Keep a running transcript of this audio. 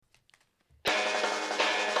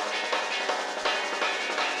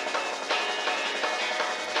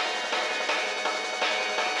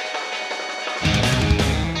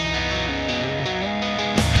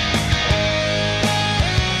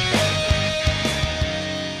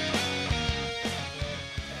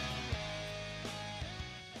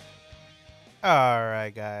All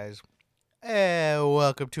right, guys. And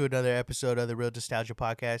welcome to another episode of the Real Nostalgia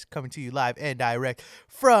Podcast, coming to you live and direct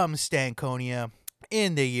from Stankonia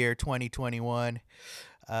in the year 2021.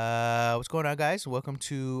 What's going on, guys? Welcome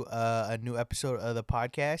to a new episode of the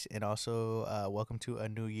podcast, and also welcome to a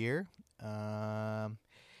new year.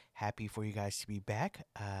 Happy for you guys to be back.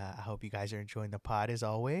 I hope you guys are enjoying the pod as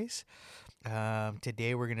always.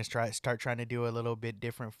 Today we're gonna start trying to do a little bit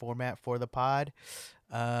different format for the pod.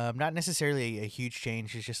 Not necessarily a huge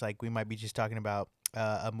change. It's just like we might be just talking about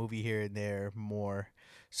a movie here and there more,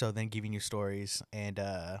 so then giving you stories, and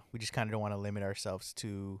we just kind of don't want to limit ourselves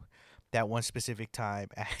to that one specific time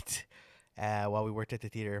at while we worked at the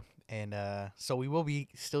theater, and so we will be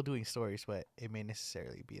still doing stories, but it may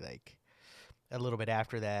necessarily be like a little bit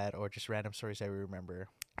after that, or just random stories that we remember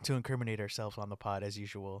to incriminate ourselves on the pod as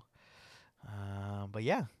usual. But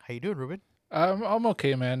yeah, how you doing, Ruben? I'm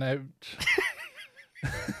okay, man.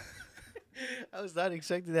 I was not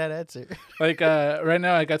expecting that answer. Right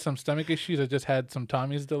now I got some stomach issues. I just had some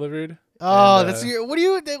Tommies delivered. Oh, And, that's your. What do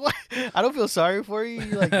you? I don't feel sorry for you.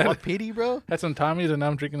 You like want pity, bro? Had some Tommies, and now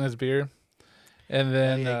I'm drinking this beer. And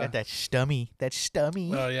then Yeah, you got that stummy. That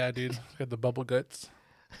stummy. oh yeah, dude, got the bubble guts.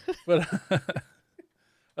 But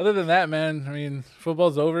other than that, man, I mean,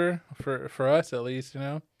 football's over for us at least.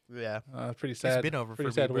 Yeah. Pretty sad. been over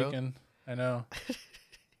pretty for me, sad bro. weekend. I know.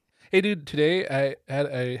 Hey, dude, today I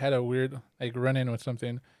had a weird run in with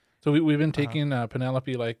something. So we've been taking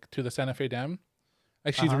Penelope to the Santa Fe Dam.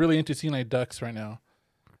 She's Uh-huh. really into seeing ducks right now.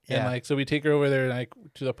 Yeah. And so we take her over there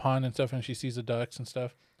to the pond and stuff, and she sees the ducks and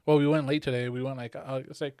stuff. Well, we went late today. We went it's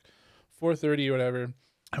 4:30 or whatever,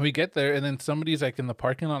 and we get there, and then somebody's in the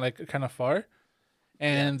parking lot, kind of far,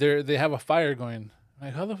 and they have a fire going.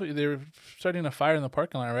 How the fuck they're starting a fire in the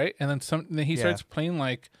parking lot, right? And then he starts playing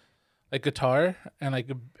like guitar and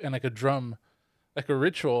a drum, like a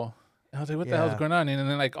ritual. And I was like, what the hell's Yeah. going on? And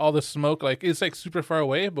then all the smoke, it's super far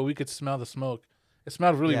away, but we could smell the smoke. It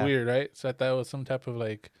smelled really Yeah. weird, right? So I thought it was some type of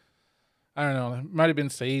I don't know, it might have been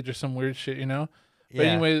sage or some weird shit, But Yeah.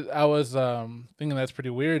 anyway, I was thinking that's pretty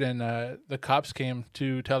weird, and the cops came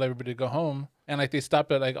to tell everybody to go home, and they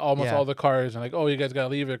stopped at almost Yeah. all the cars, and oh, you guys gotta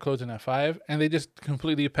leave, they're closing at 5, and they just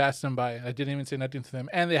completely passed them by. I didn't even say nothing to them,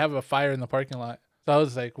 and they have a fire in the parking lot. So I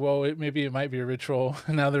was like, well, maybe it might be a ritual.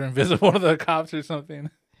 Now they're invisible to the cops or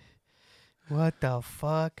something. What the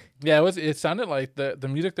fuck? Yeah, it sounded like the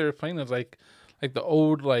music they were playing was like the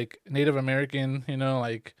old Native American,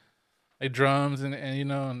 like drums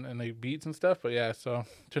and beats and stuff. But yeah, so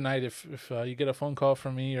tonight if you get a phone call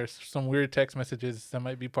from me or some weird text messages, that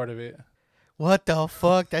might be part of it. What the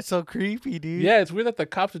fuck? That's so creepy, dude. Yeah, it's weird that the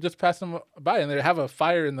cops would just pass them by and they have a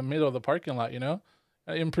fire in the middle of the parking lot.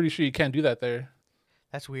 I'm pretty sure you can't do that there.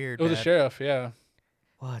 That's weird. It was a man. sheriff, yeah.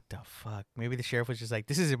 What the fuck? Maybe the sheriff was just like,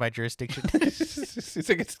 this isn't my jurisdiction.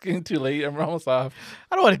 It's getting too late. I'm almost off.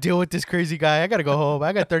 I don't want to deal with this crazy guy. I gotta go home.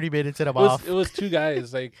 I got 30 minutes and I'm off. It was two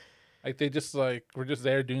guys they just were just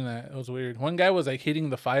there doing that. It was weird. One guy was hitting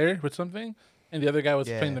the fire with something, and the other guy was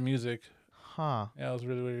Yeah. playing the music. Huh. Yeah, it was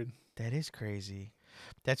really weird. That is crazy.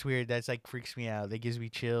 That's weird. That's freaks me out. That gives me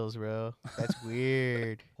chills, bro. That's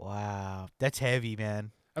weird. Wow. That's heavy,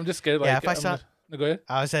 man. I'm just scared. Yeah, if I I'm saw- no, go ahead.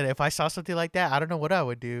 I said if I saw something like that, I don't know what I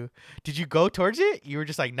would do. Did you go towards it? You were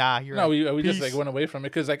just like, nah. You're No, like, we just "Peace." went away from it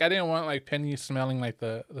because I didn't want Penny smelling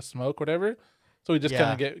the smoke, whatever. So we just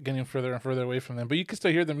Yeah. kind of getting further and further away from them. But you can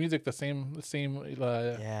still hear the music the same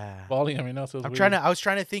Yeah. volume, So it was weird. I was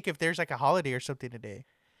trying to think if there's a holiday or something today.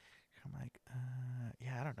 I'm like,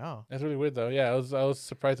 yeah, I don't know. That's really weird though. Yeah, I was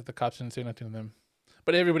surprised that the cops didn't say nothing to them.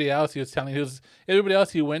 But everybody else, everybody else,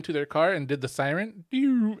 he went to their car and did the siren,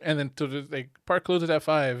 and then park closes at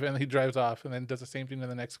 5, and he drives off, and then does the same thing to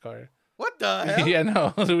the next car. What the hell? Yeah, no,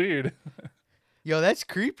 it was weird. Yo, that's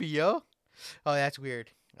creepy, yo. Oh, that's weird.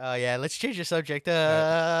 Oh yeah, let's change the subject.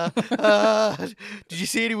 Did you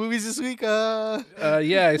see any movies this week? Yeah,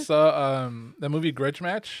 I saw the movie Grudge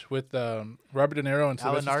Match with Robert De Niro and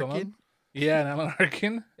Alan Sylvester Stallone. Arkin. Yeah, and Alan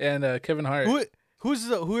Arkin and Kevin Hart. Who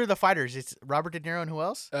are the fighters? It's Robert De Niro and who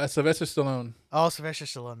else? Sylvester Stallone. Oh, Sylvester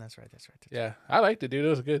Stallone. That's right. Yeah, I liked it, dude. It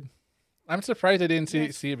was good. I'm surprised I didn't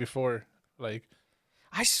Yes. see it before.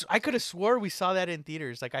 I could have swore we saw that in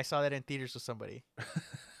theaters. I saw that in theaters with somebody.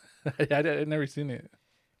 I'd never seen it.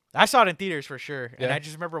 I saw it in theaters for sure, and Yeah. I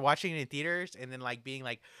just remember watching it in theaters and then being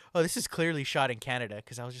like, "Oh, this is clearly shot in Canada,"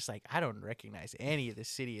 because I was just like, I don't recognize any of this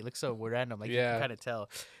city. It looks so random. You Yeah. can kind of tell.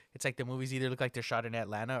 It's like the movies either look like they're shot in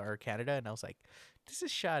Atlanta or Canada, and I was like, this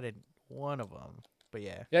is shot in one of them. But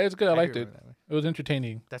yeah, Yeah, it's good. I do liked it. remember that one. It was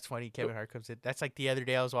entertaining. That's funny. Kevin Hart comes in. That's like the other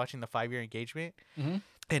day I was watching the 5-Year Engagement, Mm-hmm.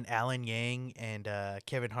 and Alan Yang and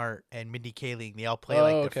Kevin Hart and Mindy Kaling, they all play Oh,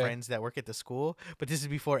 like the okay. friends that work at the school. But this is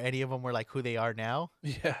before any of them were like who they are now.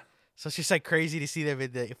 Yeah. So it's just like crazy to see them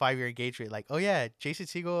in the 5-Year Engagement. Like, oh yeah, Jason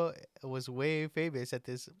Segel was way famous at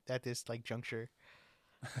this like juncture.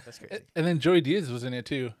 That's crazy. And then Joey Diaz was in it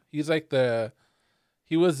too. He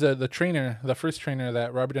was the trainer, the first trainer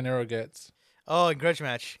that Robert De Niro gets. Oh, and Grudge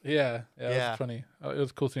Match. Yeah, it Yeah. was funny. It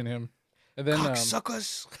was cool seeing him. And then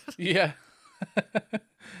Suckers. yeah.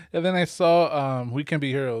 And then I saw We Can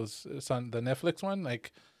Be Heroes. It's on the Netflix one.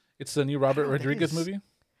 Like, it's the new Robert know what that Rodriguez is. movie.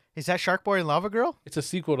 Is that Shark Boy and Lava Girl? It's a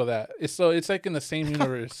sequel to that. It's like in the same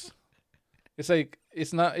universe. It's like,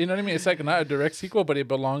 it's not, you know what I mean? It's like not a direct sequel, but it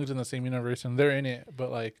belongs in the same universe and they're in it.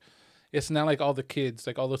 But like, it's now like all the kids,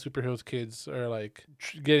 like all the superheroes kids are like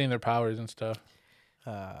getting their powers and stuff.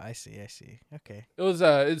 I see. Okay. It was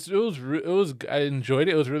I enjoyed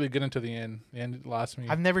it. It was really good until the end. The end lost me.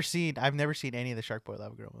 I've never seen any of the Shark Boy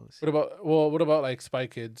Lava Girl movies. What about like Spy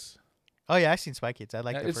Kids? Oh yeah, I've seen Spy Kids. I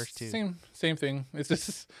like the It's first two. Same thing. It's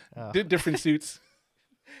just Oh. different suits.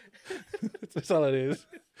 That's all it is.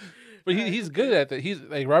 But he's good at that. He's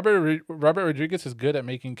like Robert Rodriguez is good at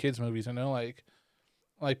making kids movies. You know, like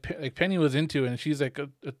Penny was into it, and she's like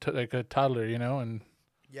a toddler. You know, and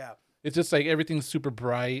Yeah. it's just like everything's super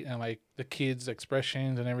bright and like the kids'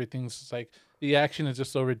 expressions and everything's just, like the action is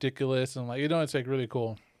just so ridiculous and like you know it's like really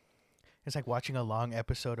cool. It's like watching a long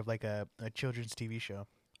episode of like a children's TV show.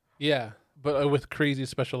 Yeah, but with crazy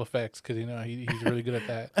special effects because you know he's really good at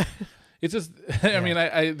that. It's just I mean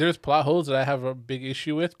I there's plot holes that I have a big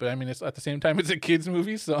issue with, but I mean it's at the same time it's a kids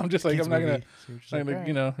movie, so I'm just like Kids I'm not movie. gonna So you're just I'm like, gonna "Alright."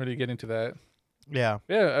 you know really get into that. Yeah.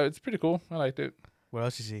 Yeah, it's pretty cool. I liked it. What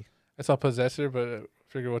else you see? I saw Possessor, but I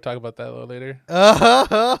figure we'll talk about that a little later.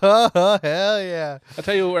 Oh hell yeah! I'll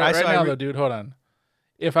tell you what, I right saw now every- though, dude. Hold on.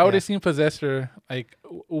 If I would have seen Possessor like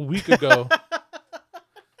a week ago,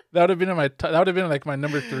 that would have been that would have been like my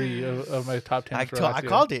number 3 of my top 10. I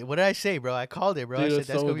called it. What did I say, bro? I called it, bro. Dude, I said it's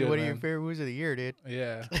that's so gonna be good, one of your man. favorite movies of the year, dude.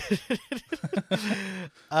 Yeah.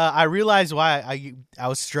 I realized why I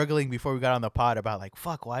was struggling before we got on the pod about like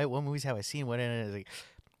what movies have I seen? What is it?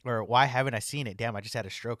 Or why haven't I seen it? Damn, I just had a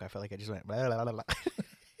stroke. I felt like I just went. Blah, blah, blah, blah.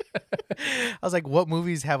 I was like, what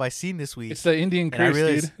movies have I seen this week? It's the Indian And I curse,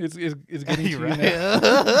 realized- dude. It's getting to you Right.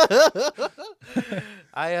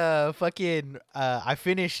 now. I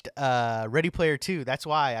finished Ready Player 2. That's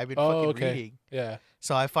why I've been fucking reading. Yeah.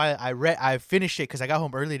 So I finished it because I got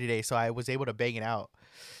home early today, so I was able to bang it out,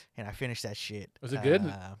 and I finished that shit. Was it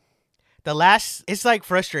good? The last, it's like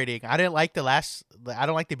frustrating. I didn't like the last. I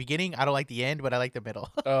don't like the beginning. I don't like the end, but I like the middle.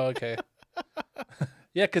 Oh, okay.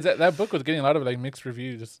 Yeah, because that book was getting a lot of like mixed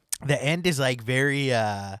reviews. The end is like very.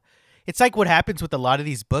 It's like what happens with a lot of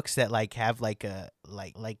these books that like have like a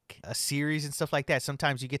series and stuff like that.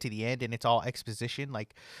 Sometimes you get to the end and it's all exposition.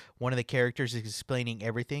 Like one of the characters is explaining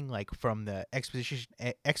everything, like from the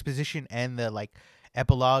exposition and the like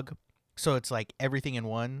epilogue. So it's like everything in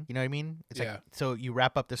one. You know what I mean? It's Yeah. like so you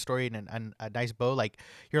wrap up the story in a nice bow. Like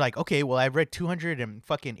you're like, okay, well I've read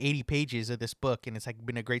 280 pages of this book and it's like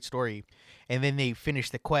been a great story. And then they finish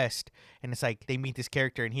the quest and it's like they meet this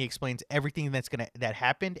character and he explains everything that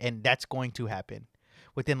happened and that's going to happen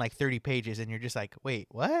within like 30 pages and you're just like, wait,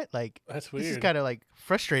 what? Like That's weird. this is kind of like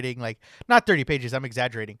frustrating. Like not 30 pages, I'm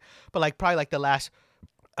exaggerating, but like probably like the last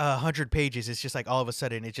 100 pages. It's just like all of a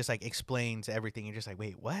sudden it just like explains everything. You're just like,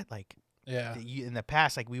 wait, what? Like Yeah. in the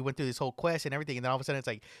past, like we went through this whole quest and everything, and then all of a sudden it's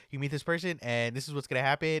like you meet this person and this is what's gonna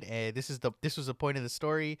happen and this was the point of the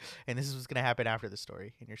story and this is what's gonna happen after the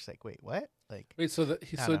story and you're just like, wait, what? Like Wait, so I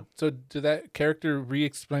don't know. so did that character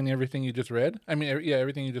re-explain everything you just read? I mean, yeah,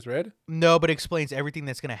 everything you just read. no, but it explains everything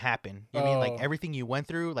that's gonna happen. You mean like Oh. everything you went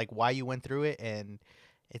through, like why you went through it, and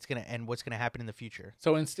what's gonna happen in the future.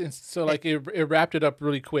 So like it wrapped it up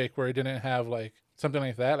really quick, where it didn't have like something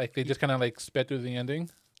like that. Like they just kind of like sped through the ending.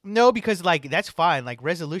 No, because like that's fine. Like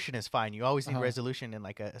resolution is fine. You always need Uh-huh. resolution in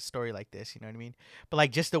like a story like this. You know what I mean? But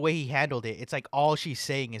like just the way he handled it, it's like all she's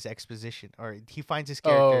saying is exposition. Or he finds his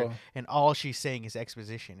character Oh, and all she's saying is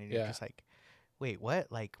exposition, and you're Yeah. just like, wait, what?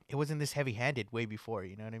 Like it wasn't this heavy-handed way before.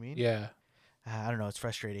 You know what I mean? yeah. I don't know. It's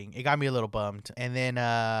frustrating. It got me a little bummed. And then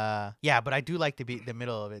yeah, but I do like the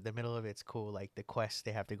middle of it. The middle of it's cool. Like the quest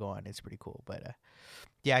they have to go on, it's pretty cool. But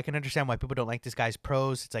yeah, I can understand why people don't like this guy's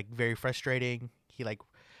prose. It's like very frustrating. He like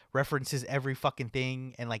references every fucking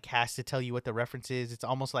thing and like has to tell you what the reference is. It's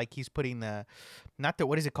almost like he's putting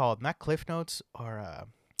what is it called? Not cliff notes or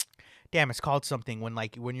damn, it's called something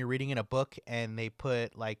when you're reading in a book and they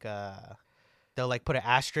put like the they'll like put an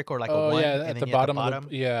asterisk or like a Oh one, yeah, and at then the you bottom at the of bottom.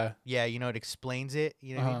 the yeah. Yeah, it explains it.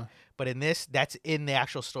 You know what I mean? Uh-huh. But in this, that's in the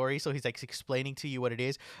actual story, so he's like explaining to you what it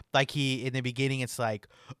is. Like he in the beginning, it's like,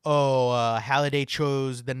 oh, Halliday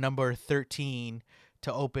chose the number 13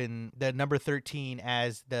 to open the number 13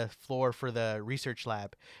 as the floor for the research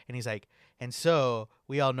lab, and he's like, and so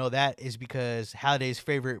we all know that is because Halliday's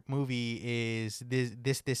favorite movie is this,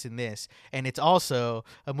 and this, and it's also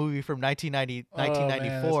a movie from 1990, Oh man, that's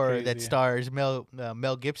 1994 that crazy. stars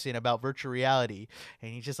Mel Gibson about virtual reality,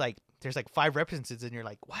 and he's just like, there's like 5 references, and you're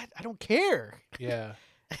like, what? I don't care. Yeah,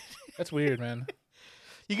 that's weird, man.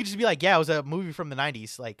 You could just be like, yeah, it was a movie from the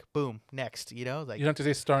 90s. Like, boom, next. Like, You don't have to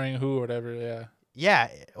say starring who or whatever. Yeah. yeah.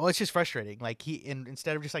 Well, it's just frustrating. Like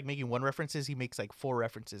instead of just like making 1 references, he makes like 4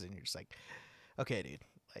 references, and you're just like, okay, dude.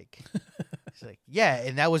 Like, it's like, yeah,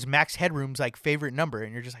 and that was Max Headroom's like favorite number,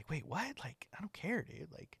 and you're just like, wait, what? Like, I don't care, dude.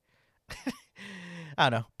 Like, I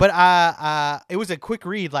don't know, but it was a quick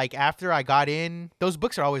read. Like after I got in, those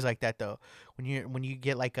books are always like that though. When you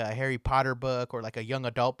get like a Harry Potter book or like a young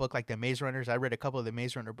adult book, like the Maze Runners, I read a couple of the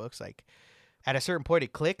Maze Runner books. Like at a certain point,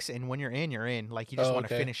 it clicks, and when you're in, you're in. Like you just Oh, want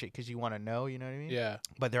to okay. finish it because you want to know. You know what I mean? Yeah.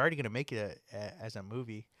 But they're already gonna make it as a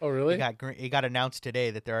movie. Oh really? It got announced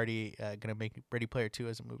today that they're already gonna make Ready Player 2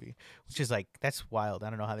 as a movie, which is like that's wild. I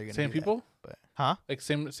don't know how they're gonna Same do that, people? but huh? Like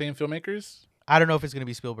same filmmakers? I don't know if it's gonna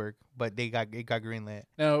be Spielberg, but it got greenlit.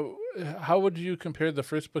 Now, how would you compare the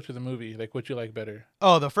first book to the movie? Like, what you like better?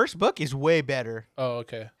 Oh, the first book is way better Oh,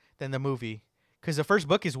 okay. than the movie, because the first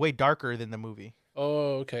book is way darker than the movie.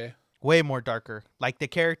 Oh, okay. Way more darker. Like the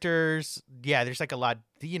characters, yeah, there's like a lot.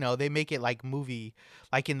 They make it like movie.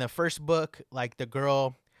 Like in the first book, like the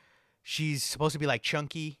girl, she's supposed to be like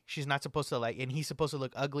chunky. She's not supposed to like, and he's supposed to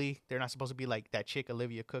look ugly. They're not supposed to be like that chick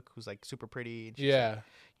Olivia Cook, who's like super pretty. And she's Yeah. like,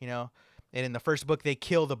 you know. And in the first book, they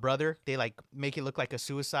kill the brother. They like make it look like a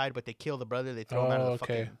suicide, but they kill the brother. They throw him out of the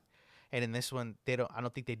okay. fucking. And in this one, they don't. I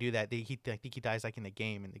don't think they do that. I think he dies like in the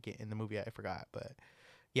game in the movie. I forgot, but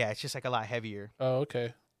yeah, it's just like a lot heavier. Oh,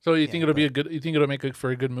 okay. So you Yeah, think it'll be a good? You think it'll make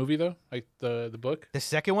for a good movie though? Like the book? The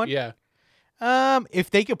second one, Yeah.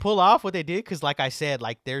 if they could pull off what they did, because like I said,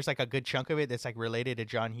 like there's like a good chunk of it that's like related to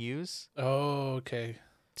John Hughes. Oh, okay.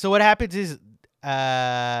 So what happens is,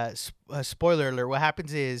 spoiler alert. What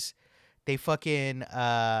happens is, they fucking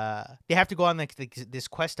they have to go on like this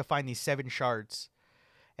quest to find these 7 shards,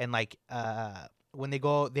 and like when they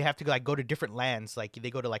go, they have to like go to different lands. Like they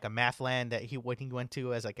go to like a math land that he went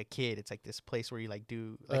to as like a kid. It's like this place where you like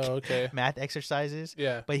do like Oh, okay. math exercises.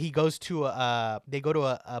 Yeah. But he goes to they go to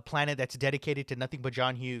a planet that's dedicated to nothing but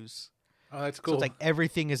John Hughes. Oh, that's So cool. it's like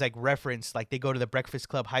everything is like referenced. Like they go to the Breakfast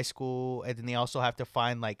Club High School, and then they also have to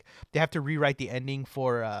find like they have to rewrite the ending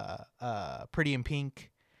for Pretty in Pink,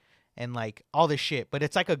 and like all this shit. But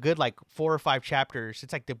it's like a good like 4 or 5 chapters.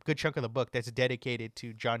 It's like the good chunk of the book that's dedicated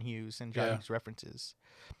to John Hughes and John Yeah. Hughes references.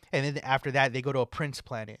 And then after that, they go to a prince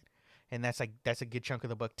planet, and that's a good chunk of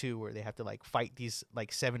the book too, where they have to like fight these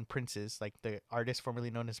like 7 princes, like the artist formerly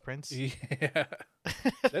known as Prince. Yeah.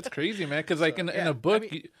 That's crazy, man. Because like in yeah, a book, I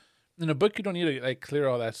mean- in a book you don't need to like clear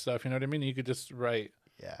all that stuff. You know what I mean? You could just write.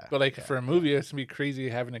 Yeah. But like yeah. for a movie, it's gonna be crazy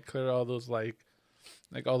having to clear all those like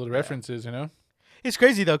all the references. You know? It's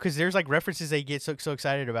crazy though, because there's like references they get so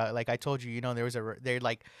excited about. Like I told you, there was they're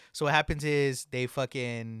like, so what happens is they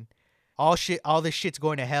fucking all this shit's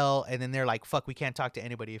going to hell, and then they're like, fuck, we can't talk to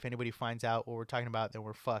anybody. If anybody finds out what we're talking about, then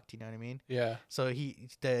we're fucked. You know what I mean? Yeah. So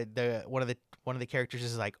the one of the characters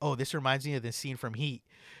is like, oh, this reminds me of the scene from Heat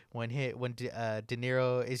when De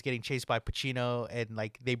Niro is getting chased by Pacino, and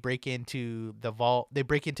like they break into the vault, they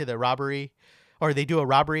break into the robbery, or they do a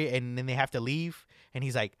robbery, and then they have to leave, and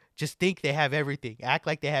he's like, just think they have everything, act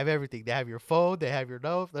like they have everything, they have your phone, they have your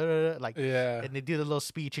nose, like, Yeah. and they do the little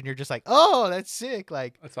speech, and you're just like, oh, that's sick,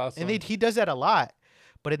 like, That's awesome. and he does that a lot,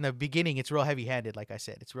 but in the beginning, it's real heavy-handed, like I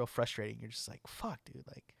said, it's real frustrating. You're just like, fuck, dude,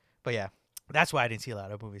 like, but yeah, that's why I didn't see a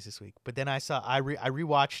lot of movies this week. But then I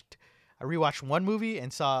rewatched one movie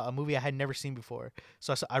and saw a movie I had never seen before.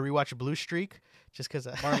 So I rewatched Blue Streak just because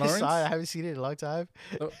I Martin saw it. Lawrence? I haven't seen it in a long time.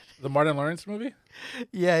 the Martin Lawrence movie?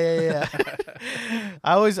 Yeah.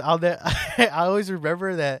 I always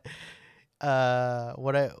remember that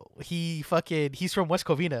he's from West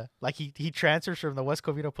Covina. Like he transfers from the West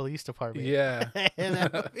Covina Police Department. Yeah. In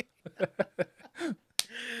that movie.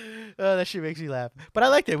 Oh, that shit makes me laugh. But I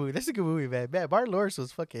like that movie. That's a good movie, man. Martin Lawrence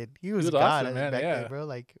was he was was god awesome, man, back yeah. then, bro.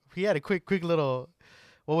 Like he had a quick little,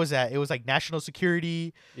 what was that? It was like National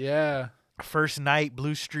Security, Yeah. First Night,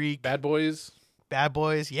 Blue Streak, Bad Boys. Bad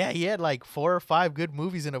Boys. Yeah, he had like 4 or 5 good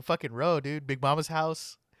movies in a fucking row, dude. Big Mama's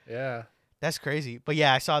House. Yeah. That's crazy. But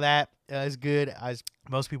yeah, I saw that. It's good.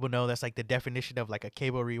 Most people know that's like the definition of like a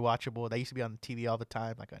cable rewatchable. That used to be on the TV all the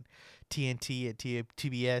time, like on TNT and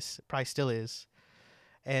TBS. Probably still is.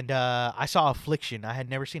 And I saw Affliction. I had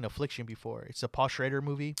never seen Affliction before. It's a Paul Schrader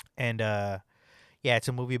movie, and yeah, it's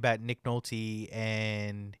a movie about Nick Nolte,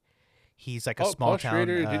 and he's like a small Paul town.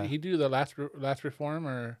 Schrader, did he do the last Reform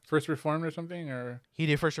or First Reform or something? Or He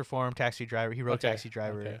did First Reform, Taxi Driver. He wrote Okay, Taxi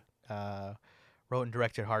Driver. okay. Wrote and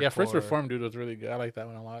directed Hardcore. Yeah, First Reform dude was really good. I like that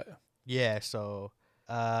one a lot. Yeah, so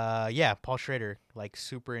yeah, Paul Schrader, like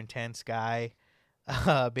super intense guy,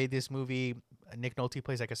 made this movie. Nick Nolte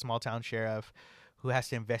plays like a small town sheriff who has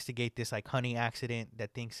to investigate this like hunting accident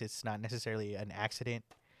that thinks it's not necessarily an accident,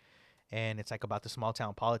 and it's like about the small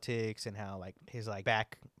town politics and how like his like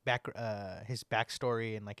his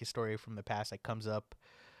backstory and like his story from the past like comes up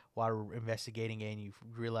while investigating it, and you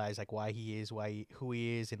realize like why he is who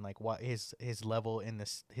he is, and like what his level in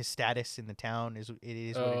this his status in the town is. It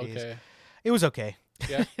is what it is. It was okay.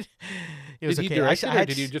 Yeah. It was did okay. he direct it, or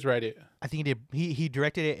did you just write it? I think he did. He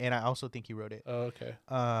directed it, and I also think he wrote it. Oh, okay.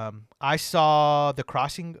 I saw The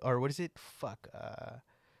Crossing, or what is it? Fuck.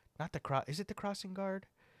 Not the Is it The Crossing Guard?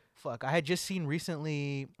 Fuck. I had just seen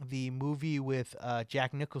recently the movie with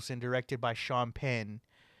Jack Nicholson, directed by Sean Penn.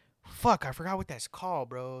 Fuck, I forgot what that's called,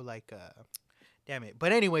 bro. Like, damn it.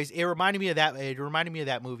 But anyways, it reminded me of that. It reminded me of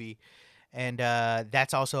that movie. And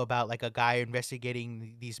that's also about like a guy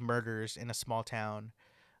investigating these murders in a small town.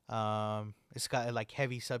 It's got like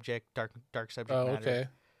heavy subject, dark subject matter. Okay.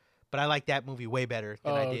 But I like that movie way better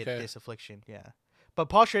than I did okay. this Affliction. Yeah. But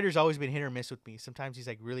Paul Schrader's always been hit or miss with me. Sometimes he's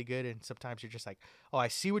like really good, and sometimes you're just like, oh, I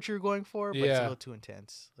see what you're going for, but it's a little too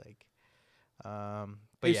intense. Like, but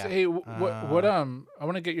hey, yeah. Hey, what I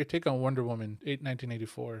want to get your take on Wonder Woman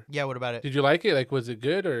 1984. Yeah, what about it? Did you like it? Like, was it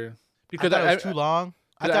good or? Because I thought it was too long.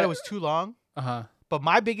 I thought it was too long. Uh-huh. But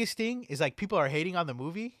my biggest thing is like people are hating on the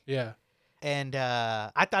movie. Yeah. And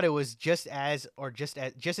I thought it was just as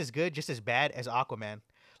good, just as bad as Aquaman.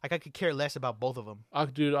 Like I could care less about both of them.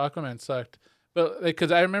 Dude, Aquaman sucked. But like,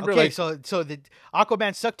 cause I remember so the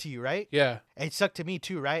Aquaman sucked to you, right? Yeah. It sucked to me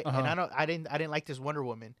too, right? Uh-huh. And I didn't like this Wonder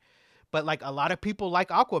Woman, but like a lot of people like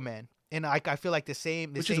Aquaman, and like I feel like the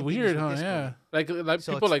same. Which same is weird, huh? Yeah. Movie. Like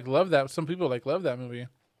so people like love that. Some people like love that movie.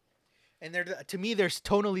 And to me, there's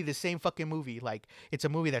tonally the same fucking movie. Like it's a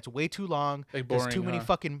movie that's way too long. Like boring, there's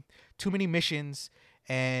too many missions,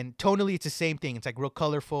 and tonally it's the same thing. It's like real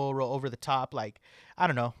colorful, real over the top. Like I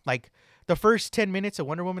don't know, like the first 10 minutes of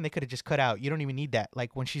Wonder Woman they could have just cut out. You don't even need that.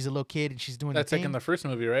 Like when she's a little kid and she's doing that's like in the first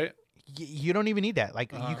movie, right? You don't even need that.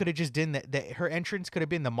 Like you could have just done that. Her entrance could have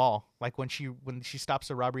been the mall. Like when she stops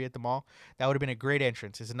the robbery at the mall, that would have been a great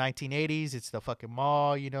entrance. It's the 1980s. It's the fucking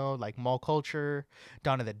mall. You know, like mall culture,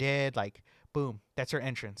 Dawn of the Dead. Like boom, that's her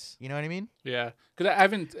entrance. You know what I mean? Yeah, because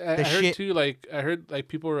I heard too. Like I heard like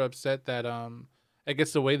people were upset that I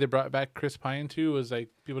guess the way they brought back Chris Pine too was like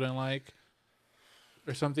people didn't like.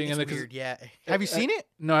 Or something, it's and weird. Yeah, have you seen it?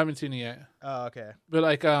 No, I haven't seen it yet. Oh, okay. But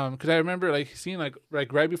like, because I remember like seeing like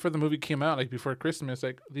right before the movie came out, like before Christmas,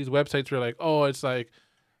 like these websites were like, oh, it's like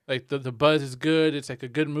the buzz is good, it's like a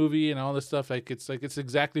good movie and all this stuff. Like it's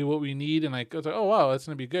exactly what we need, and like I was like, oh wow, that's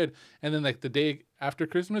gonna be good. And then like the day after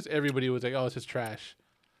Christmas, everybody was like, oh, it's just trash.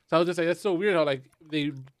 So I was just like, that's so weird how like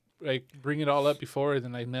they like bring it all up before, and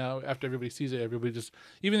then like now after everybody sees it, everybody just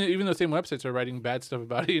even the same websites are writing bad stuff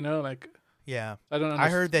about it, you know, like. Yeah, I don't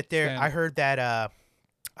understand. I heard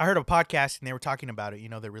a podcast and they were talking about it. You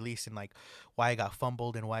know, the release and like why it got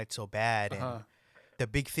fumbled and why it's so bad. And the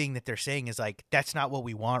big thing that they're saying is like that's not what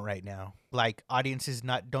we want right now. Like audiences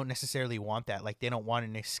don't necessarily want that. Like they don't want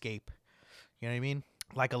an escape. You know what I mean?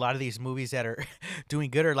 Like a lot of these movies that are doing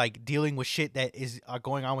good are like dealing with shit that is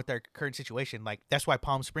going on with their current situation. Like that's why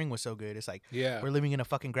Palm Spring was so good. It's like we're living in a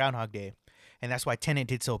fucking Groundhog Day. And that's why Tenet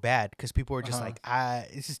did so bad because people were just like,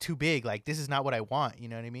 this is too big. Like, this is not what I want. You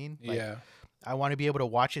know what I mean? Like, yeah. I want to be able to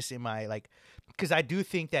watch this in my, like, because I do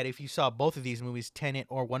think that if you saw both of these movies, Tenet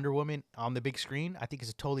or Wonder Woman, on the big screen, I think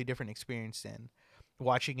it's a totally different experience than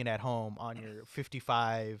watching it at home on your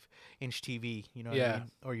 55-inch TV. You know what I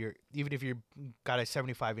mean? Or even if you've got a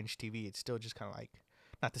 75-inch TV, it's still just kind of like,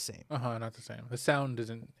 not the same. Not the same. The sound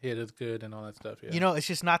doesn't hit as good and all that stuff. Yeah. You know, it's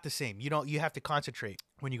just not the same. You have to concentrate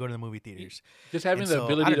when you go to the movie theaters. Just having the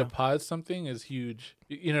ability to pause something is huge.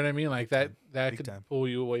 You know what I mean? Like that could pull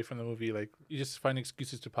you away from the movie. Like you just find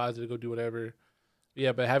excuses to pause it, go do whatever.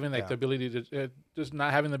 Yeah, but having like the ability to just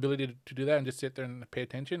not having the ability to do that and just sit there and pay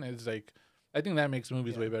attention is like, I think that makes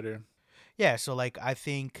movies way better. Yeah. So like, I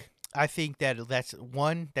think that's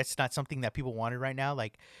not something that people wanted right now.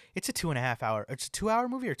 Like it's a 2.5 hour. It's a 2-hour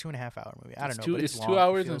movie or 2.5 hour movie. I don't know. It's 2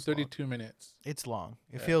 hours and 32 minutes. It's long.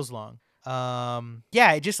 It feels long.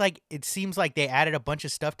 Yeah, it just like it seems like they added a bunch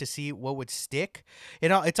of stuff to see what would stick. You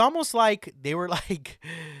know, it's almost like they were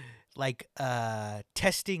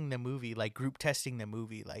testing the movie, like group testing the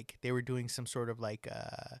movie. Like they were doing some sort of like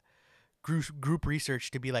group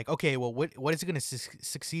research to be like, okay, well, what is going to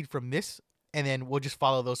succeed from this, and then we'll just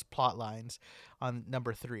follow those plot lines on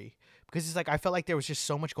number 3, because it's like I felt like there was just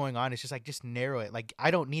so much going on. It's just like just narrow it. Like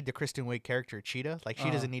I don't need the Kristen Wiig character Cheetah. Like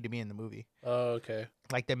she doesn't need to be in the movie. Oh, okay.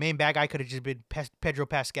 Like the main bad guy could have just been Pedro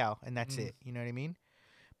Pascal, and that's it. You know what I mean?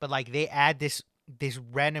 But like they add this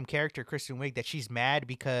random character Kristen Wiig that she's mad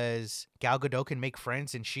because Gal Gadot can make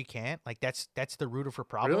friends and she can't. Like that's the root of her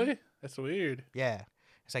problem. Really? That's weird. Yeah.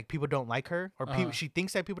 It's like people don't like her, or she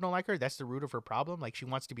thinks that people don't like her. That's the root of her problem. Like she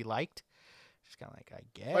wants to be liked. She's kind of like, I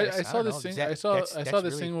guess. I saw this thing. I saw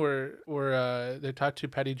this thing where they talked to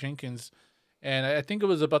Patty Jenkins, and I think it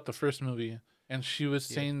was about the first movie, and she was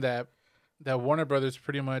saying that Warner Brothers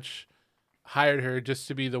pretty much hired her just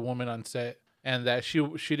to be the woman on set, and that she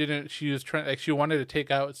was trying, like, she wanted to take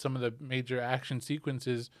out some of the major action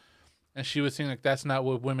sequences, and she was saying like that's not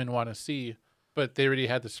what women want to see. But they already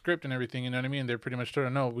had the script and everything, you know what I mean? They're pretty much told,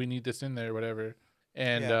 no, we need this in there, or whatever.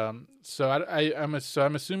 And so I'm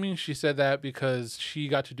assuming she said that because she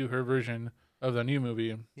got to do her version of the new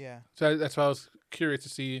movie. Yeah. So that's why I was curious to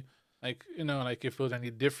see, like, you know, like if it was any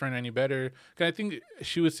different, any better. Cause I think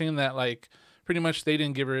she was saying that like pretty much they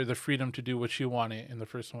didn't give her the freedom to do what she wanted in the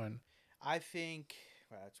first one. I think.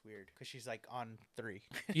 Well, that's weird because she's like on 3.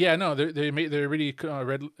 Yeah, no, they already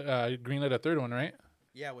greenlit a third one, right?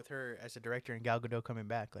 Yeah, with her as a director and Gal Gadot coming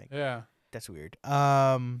back, like Yeah, that's weird.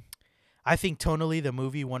 I think tonally the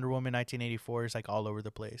movie Wonder Woman 1984 is like all over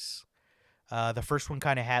the place. The first one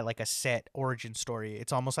kind of had like a set origin story.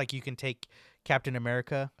 It's almost like you can take Captain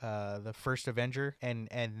America, the first Avenger, and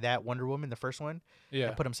that Wonder Woman, the first one,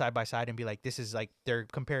 and put them side by side and be like, this is like they're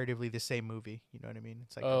comparatively the same movie. You know what I mean?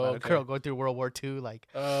 It's like about a girl going through World War II, like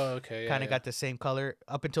kind of got the same color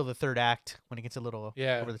up until the third act when it gets a little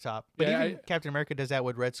over the top. But even Captain America does that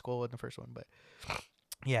with Red Skull in the first one. But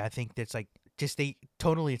yeah, I think that's like just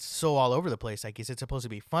tonally it's so all over the place. Like, is it supposed to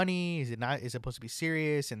be funny? Is it not? Is it supposed to be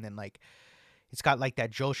serious? And then like. It's got like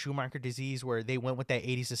that Joel Schumacher disease where they went with that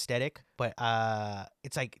 80s aesthetic, but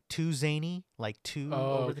it's like too zany, like too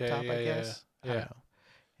over the top, I guess. I don't know.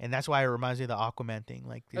 And that's why it reminds me of the Aquaman thing.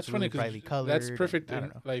 Like it's really brightly colored. That's perfect.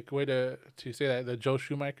 Like way to say that the Joel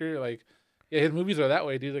Schumacher, like his movies are that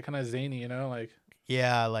way, dude. They're kind of zany, you know, like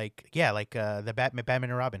the Batman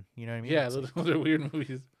and Robin. You know what I mean? Yeah, those are weird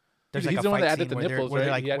movies. There's he's like the a one that fight added scene the nipples, where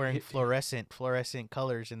they're right? like wearing fluorescent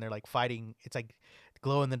colors and they're like fighting. It's like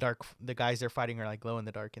glow in the dark. The guys they're fighting are like glow in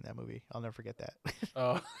the dark in that movie. I'll never forget that.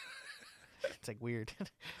 Oh, it's like weird.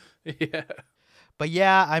 Yeah. But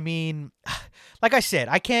yeah, I mean, like I said,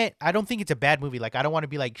 I don't think it's a bad movie. Like I don't want to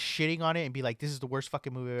be like shitting on it and be like, this is the worst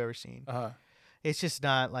fucking movie I've ever seen. It's just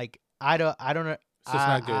not like I don't know. It's just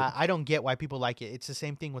not good. I don't get why people like it. It's the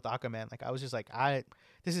same thing with Aquaman. Like I was just like,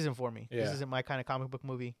 this isn't for me. Yeah. This isn't my kind of comic book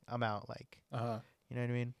movie. I'm out. Like, you know what I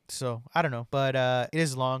mean? So I don't know, but it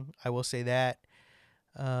is long. I will say that.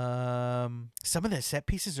 Some of the set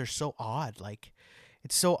pieces are so odd. Like,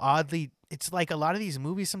 it's so oddly. It's like a lot of these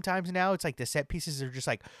movies sometimes now. It's like the set pieces are just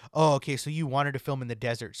like, oh, okay, so you wanted to film in the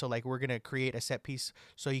desert, so like we're gonna create a set piece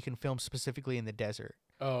so you can film specifically in the desert.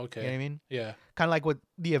 Oh, okay. You know what I mean? Yeah. Kind of like with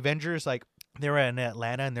the Avengers, like they were in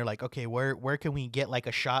Atlanta and they're like, okay, where can we get like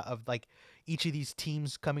a shot of like each of these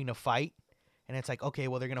teams coming to fight? And it's like, okay,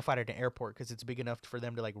 well, they're going to fight at an airport because it's big enough for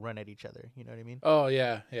them to like run at each other. You know what I mean? Oh,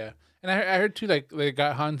 yeah. Yeah. And I heard too, like they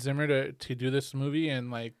got Hans Zimmer to do this movie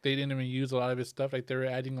and like they didn't even use a lot of his stuff. Like they were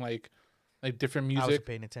adding like different music. I was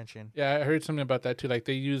paying attention. Yeah, I heard something about that too. Like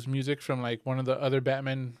they used music from like one of the other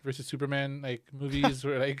Batman versus Superman like movies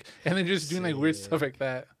or like, and then just doing like weird stuff like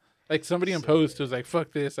that. Like somebody in post was like,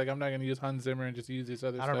 fuck this. Like I'm not going to use Hans Zimmer and just use this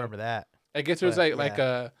other stuff. I don't remember that. I guess it was like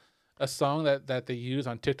a song that they use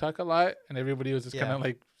on TikTok a lot, and everybody was just kind of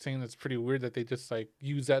like saying that's pretty weird that they just like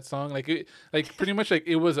use that song, like pretty much like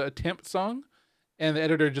it was a temp song, and the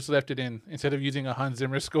editor just left it in instead of using a Hans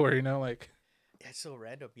Zimmer score, you know, like. That's so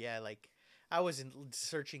random. Yeah, like I wasn't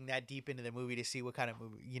searching that deep into the movie to see what kind of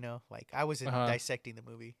movie, you know, like I wasn't dissecting the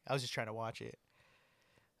movie. I was just trying to watch it.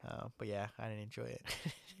 But yeah, I didn't enjoy it.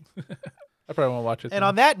 I probably won't watch it. And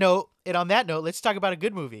on that note, let's talk about a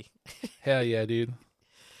good movie. Hell yeah, dude.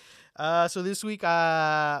 So this week, we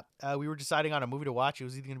were deciding on a movie to watch. It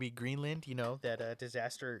was either going to be Greenland, you know, that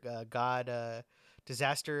disaster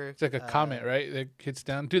disaster. It's like a comet, right? That hits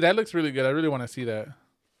down. Dude, that looks really good. I really want to see that.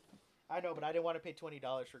 I know, but I didn't want to pay $20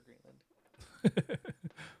 for Greenland.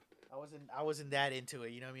 I wasn't that into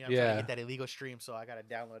it. You know what I mean? I'm trying to get that illegal stream, so I gotta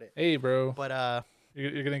download it. Hey, bro. But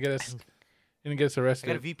You're gonna get us. You're gonna get us I got a arrested.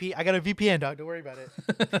 I got a VPN, dog. Don't worry about it.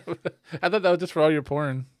 I thought that was just for all your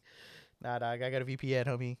porn. Nah, dog. I got a VPN,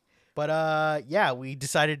 homie. But yeah, we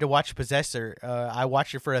decided to watch Possessor. I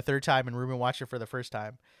watched it for a third time, and Ruben watched it for the first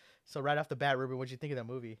time. So right off the bat, Ruben, what'd you think of that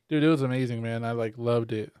movie? Dude, it was amazing, man. I like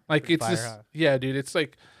loved it. Like it's Fire, just huh? yeah, dude. It's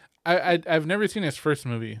like I've never seen his first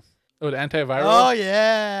movie. Oh, the Antiviral. Oh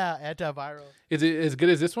yeah, antiviral. Is it as good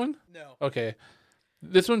as this one? No. Okay.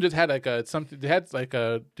 This one just had like a something. It had like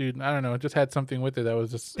a dude. I don't know. It just had something with it that was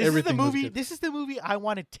just This everything. is the movie. Was This is the movie I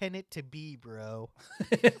wanted Tenet to be, bro.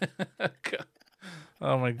 good.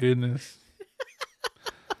 Oh my goodness.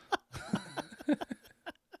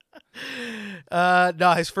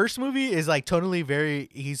 No, his first movie is like tonally very.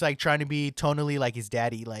 He's like trying to be tonally like his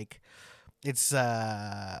daddy. Like it's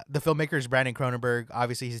the filmmaker is Brandon Cronenberg.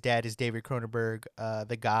 Obviously, his dad is David Cronenberg,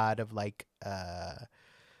 the god of like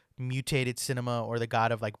mutated cinema, or the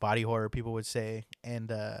god of like body horror, people would say.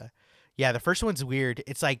 And yeah, the first one's weird.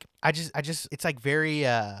 It's like I just it's like very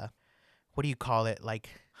what do you call it? Like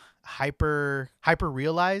hyper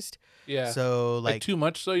realized. Yeah. So like like too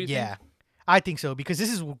much. So you yeah. think? I think so, because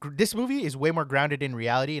this movie is way more grounded in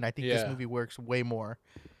reality, and I think this Yeah. movie works way more.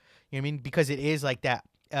 You know what I mean? Because it is like that.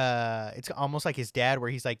 It's almost like his dad, where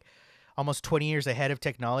he's like almost 20 years ahead of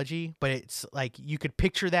technology, but it's like you could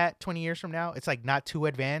picture that 20 years from now. It's like not too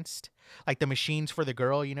advanced, like the machines for the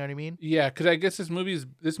girl. You know what I mean? Yeah, because I guess this movie's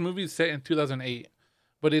set in 2008,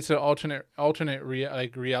 but it's an alternate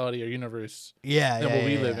reality or universe Yeah, than yeah, what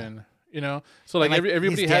we yeah, live yeah. in. You know, so like, And, like,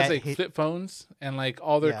 everybody his has dad- like his- flip phones, and like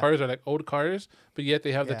all their Yeah. cars are like old cars, but yet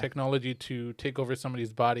they have the Yeah. technology to take over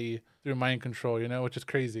somebody's body through mind control. You know, which is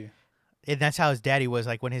crazy. And that's how his daddy was.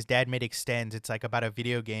 Like when his dad made Extends, it's like about a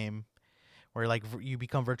video game where like you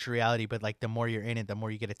become virtual reality, but like the more you're in it, the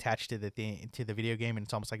more you get attached to the thing, to the video game, and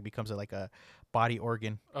it's almost like it becomes like a body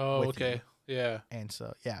organ. Oh, With okay, yeah. And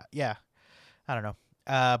so yeah, I don't know.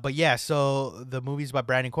 But yeah, so the movie's by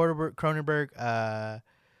Brandon Cronenberg.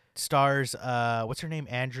 Stars what's her name?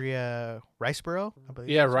 Andrea Riceborough, I believe.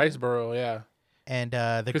 Yeah, is her name. Riceboro, yeah. And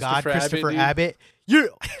the Christopher god Abbott, Christopher dude. Abbott. Yeah.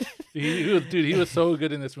 He was so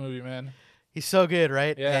good in this movie, man. He's so good,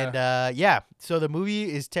 right? Yeah. And yeah, so the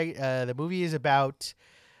movie is about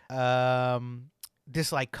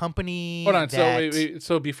this like company. Hold on. So that- wait.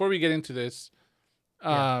 So before we get into this,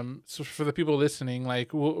 so for the people listening,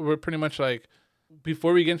 like we're pretty much like,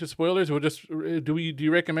 before we get into spoilers, we'll just do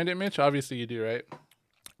you recommend it, Mitch? Obviously you do, right?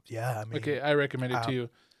 Yeah, I mean, Okay, I recommend it too.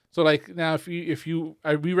 So like now,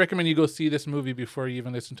 we recommend you go see this movie before you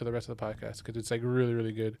even listen to the rest of the podcast, because it's like really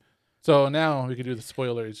really good. So now we can do the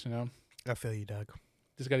spoilers. You know, I feel you, Doug.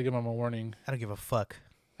 just got to give them a warning. I don't give a fuck.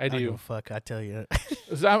 I don't give do. a fuck. I tell you.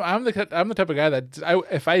 So I'm the type of guy that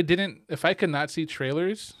if I could not see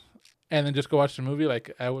trailers and then just go watch the movie,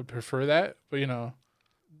 like I would prefer that. But you know,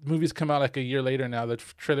 movies come out like a year later now. The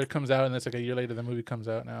trailer comes out and it's like a year later the movie comes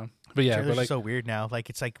out now. But yeah, Trailers but are like so weird now. Like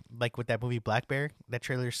it's like with that movie Black Bear. That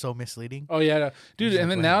trailer is so misleading. oh yeah, no. Dude, It's and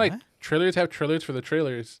like, then wait, now like what? trailers have trailers for the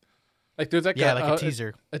trailers. Like there's like Yeah, like a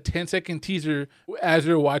teaser. a 10-second teaser as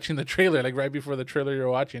you're watching the trailer, like right before the trailer you're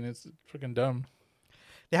watching. It's freaking dumb.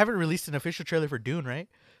 They haven't released an official trailer for Dune, right?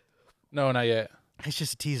 No, not yet. It's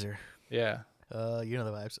just a teaser. Yeah. You know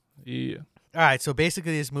the vibes. Yeah. All right, so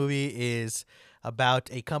basically this movie is about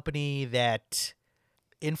a company that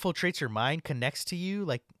infiltrates your mind, connects to you,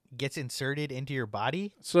 like gets inserted into your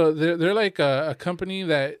body. So they're like a company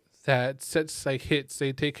that sets like hits.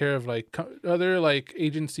 They take care of like other like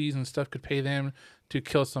agencies and stuff could pay them to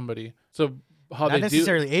kill somebody. So how Not they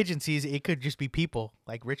necessarily agencies, it could just be people,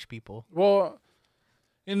 like rich people. well,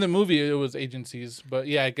 in the movie it was agencies, but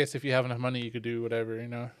yeah, I guess if you have enough money you could do whatever, you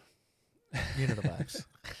know. You know the vibes.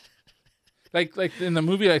 Like in the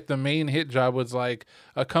movie, like the main hit job was like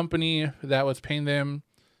a company that was paying them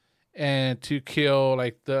and to kill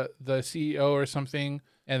like the CEO or something.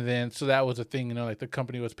 And then, so that was a thing, you know, like the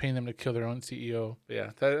company was paying them to kill their own CEO. But yeah,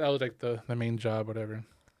 that was like the main job, whatever.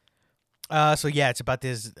 So yeah, it's about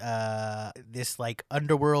this like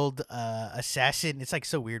underworld assassin. It's like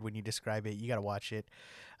so weird when you describe it. You gotta watch it.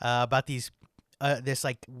 About this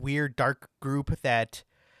like weird dark group that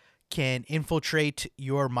can infiltrate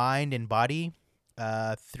your mind and body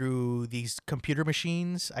through these computer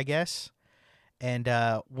machines, I guess. And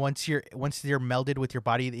once they're melded with your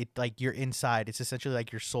body, it like you're inside. It's essentially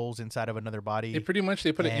like your soul's inside of another body. They put an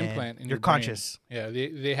and implant in you're your brain. conscious. Yeah,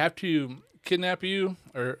 they have to kidnap you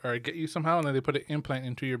or get you somehow, and then they put an implant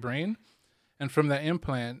into your brain. And from that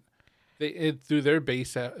implant, through their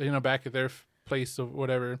base, back at their place of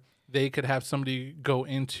whatever, they could have somebody go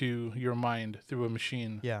into your mind through a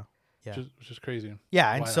machine. Yeah. Yeah. which is crazy.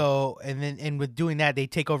 Yeah, and Wild. so and with doing that, they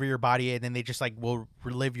take over your body, and then they just like will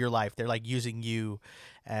relive your life. They're like using you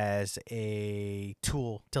as a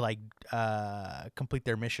tool to like complete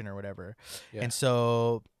their mission or whatever. Yeah. And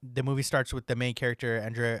so the movie starts with the main character,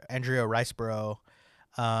 Andrea Riceborough.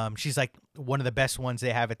 She's like one of the best ones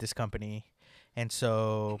they have at this company, and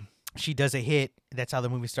so she does a hit. That's how the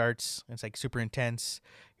movie starts. It's like super intense.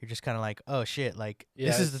 You're just kind of like, oh shit, like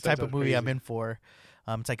this is the type of movie I'm in for.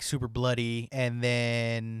 It's like super bloody, and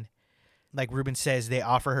then like Ruben says, they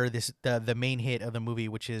offer her the main hit of the movie,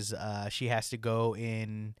 which is she has to go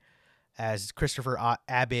in as Christopher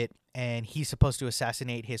Abbott, and he's supposed to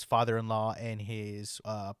assassinate his father-in-law and his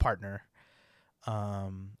partner.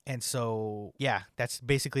 And so yeah, that's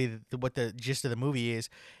basically what the gist of the movie is.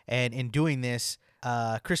 And in doing this,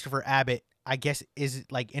 Christopher Abbott, I guess, is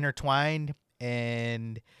like intertwined,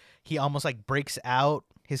 and he almost like breaks out.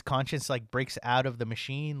 His conscience like breaks out of the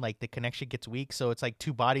machine, like the connection gets weak, so it's like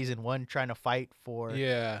two bodies in one trying to fight for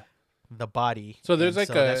the body. So there's like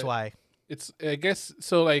that's why it's, I guess,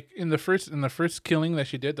 so like in the first killing that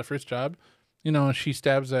she did, the first job, you know, she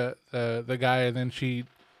stabs the guy, and then she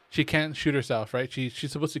can't shoot herself, right? She's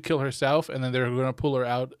supposed to kill herself, and then they're gonna pull her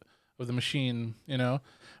out of the machine, you know,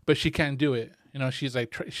 but she can't do it. You know, she's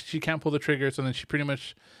like she can't pull the trigger, so then she pretty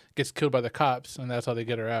much gets killed by the cops, and that's how they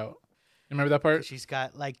get her out. Remember that part? She's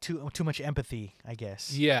got like too much empathy, I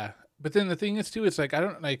guess. Yeah, but then the thing is too, it's like I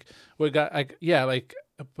don't like what got like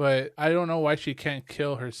but I don't know why she can't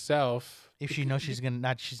kill herself if she knows she's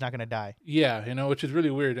not gonna die. Yeah, you know, which is really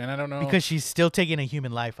weird, and I don't know because she's still taking a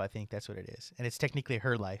human life. I think that's what it is, and it's technically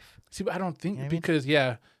her life. See, but I don't think, you know because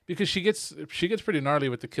because she gets pretty gnarly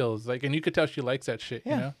with the kills, like, and you could tell she likes that shit.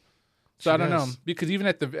 Yeah. You know. So I don't know, because even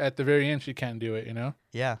at the very end she can't do it, you know.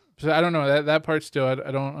 Yeah. So I don't know that part still. I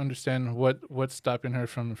don't understand what's stopping her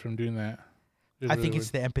from doing that. I think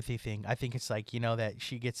it's the empathy thing. I think it's like, you know, that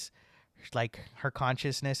she gets like her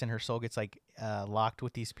consciousness and her soul gets like locked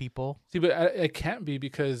with these people. See, but it can't be,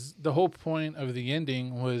 because the whole point of the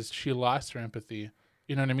ending was she lost her empathy.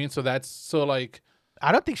 You know what I mean? So that's so like.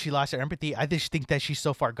 I don't think she lost her empathy. I just think that she's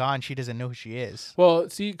so far gone, she doesn't know who she is. Well,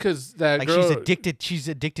 see, because that like girl, she's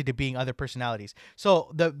addicted to being other personalities. So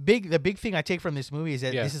the big thing I take from this movie is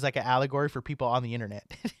that this is like an allegory for people on the internet.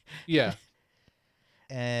 Yeah.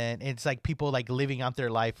 And it's like people like living out their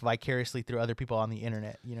life vicariously through other people on the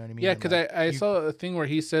internet. You know what I mean? Yeah, because I saw a thing where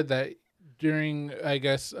he said that during, I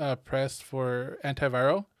guess, press for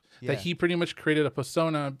antiviral, that he pretty much created a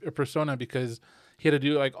persona because he had to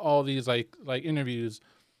do like all these like interviews,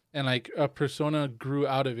 and like a persona grew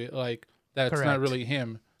out of it. Like that's not really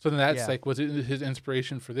him. So then that's like was his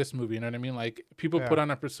inspiration for this movie. You know what I mean? Like people put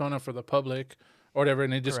on a persona for the public or whatever,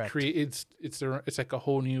 and it just creates it's like a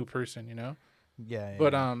whole new person. You know? Yeah.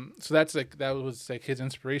 But so that's like that was like his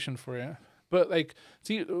inspiration for it. But like,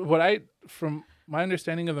 see, what from my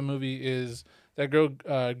understanding of the movie is that girl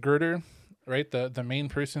Gerder, right? The main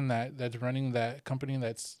person that's running that company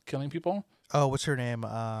that's killing people. Oh, what's her name?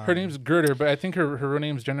 Her name's Gerder, but I think her real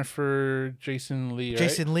name's Jennifer Jason Lee. Right?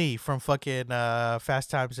 Jason Lee from fucking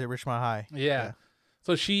Fast Times at Richmond High. Yeah.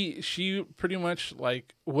 So she pretty much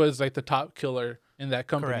like was like the top killer in that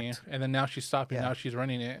company, and then now she's stopping. Now she's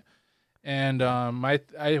running it. And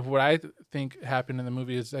what I think happened in the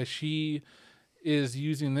movie is that she is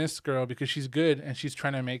using this girl because she's good, and she's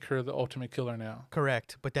trying to make her the ultimate killer now.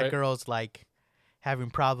 Correct, but that girl's like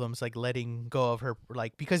having problems like letting go of her,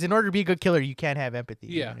 like, because in order to be a good killer you can't have empathy.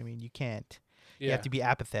 You know what I mean? You can't. You have to be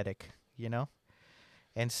apathetic, you know?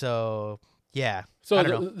 And so so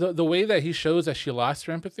the way that he shows that she lost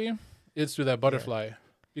her empathy is through that butterfly.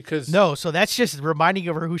 Because so that's just reminding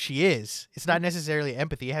of her who she is. It's not necessarily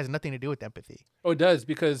empathy. It has nothing to do with empathy. Oh, it does,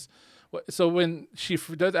 because so when she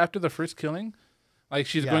does after the first killing, like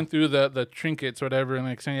she's going through the trinkets or whatever, and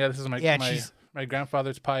like saying, this is my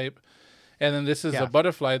grandfather's pipe. And then this is a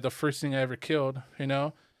butterfly, the first thing I ever killed, you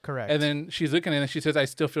know? Correct. And then she's looking at it and she says, I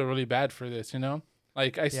still feel really bad for this, you know?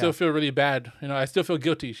 Like, I still feel really bad, you know? I still feel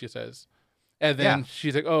guilty, she says. And then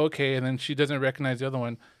she's like, oh, okay. And then she doesn't recognize the other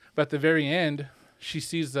one. But at the very end, she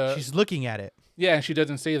sees she's looking at it. Yeah, and she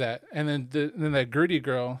doesn't say that. And then then that Gertie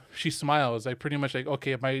girl, she smiles, like pretty much like,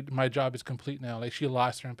 okay, my job is complete now. Like she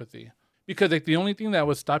lost her empathy. Because like the only thing that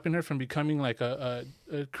was stopping her from becoming like a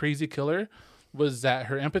crazy killer was that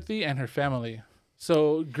her empathy and her family.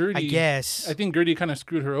 So Gertie, I think Gertie kind of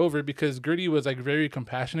screwed her over, because Gertie was like very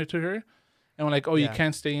compassionate to her, and we're like, oh, you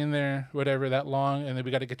can't stay in there, whatever, that long, and then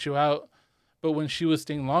we got to get you out. But when she was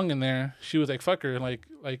staying long in there, she was like, fuck her, like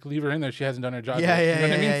leave her in there. She hasn't done her job yet. You know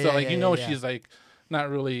what I mean? So like, she's like not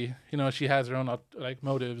really, she has her own like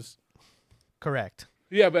motives. Correct.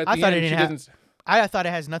 Yeah, but at the end, she doesn't. I thought it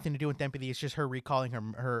has nothing to do with empathy. It's just her recalling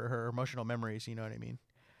her emotional memories. You know what I mean?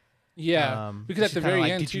 Yeah, because at She's the kinda very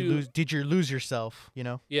like, end too. did you lose yourself?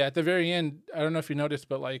 Yeah, at the very end, I don't know if you noticed,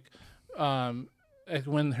 but like, um,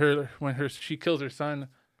 when she kills her son,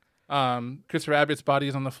 Christopher Abbott's body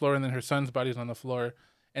is on the floor, and then her son's body is on the floor,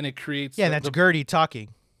 and it creates Yeah, that's Gertie talking.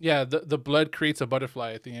 the blood creates a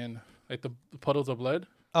butterfly at the end, like the puddles of blood.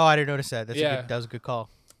 Oh, I didn't notice that. Yeah. That was a good call.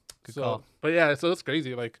 Good call. But yeah, so it's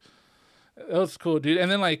crazy. Like that was cool, dude. And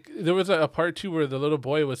then like there was a part two where the little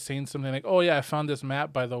boy was saying something like, "Oh yeah, I found this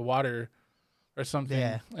map by the water." Or something,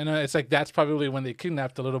 Yeah. and it's like that's probably when they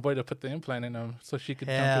kidnapped the little boy to put the implant in him, so she could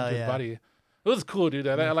jump Hell into yeah. his body. It was cool, dude.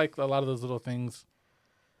 I like a lot of those little things.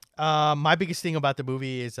 My biggest thing about the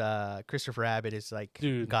movie is Christopher Abbott is like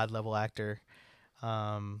Dude. god level actor.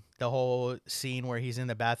 The whole scene where he's in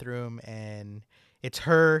the bathroom and it's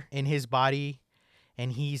her in his body,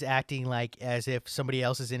 and he's acting like as if somebody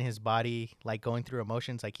else is in his body, like going through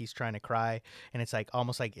emotions, like he's trying to cry, and it's like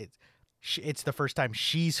almost like it's the first time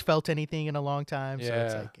she's felt anything in a long time. So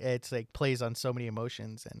Yeah. it's like plays on so many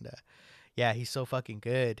emotions, and yeah, he's so fucking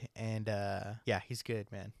good, and yeah, he's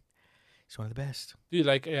good, man. He's one of the best. Dude,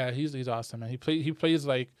 like yeah, he's awesome, man. He plays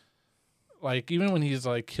like even when he's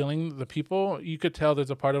like killing the people, you could tell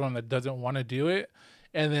there's a part of him that doesn't want to do it,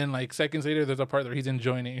 and then like seconds later, there's a part where he's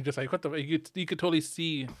enjoying it. You're just like, what the? You could totally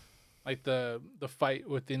see like the fight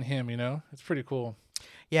within him. You know, it's pretty cool.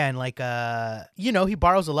 Yeah, and like he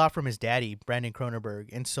borrows a lot from his daddy, Brandon Cronenberg,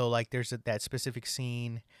 and so like there's that specific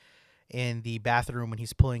scene in the bathroom when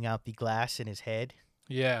he's pulling out the glass in his head,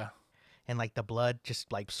 Yeah, and like the blood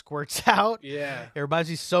just like squirts out. yeah. It reminds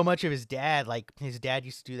me so much of his dad. Like his dad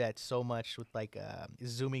used to do that so much with like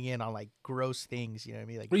zooming in on like gross things. You know what I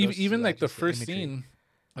mean? Like Well, gross, even like the just first imagery. scene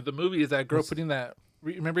of the movie is that girl What's- putting that.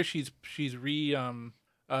 Remember, she's the She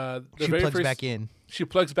very plugs first, back in. She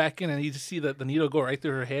plugs back in, and you just see the needle go right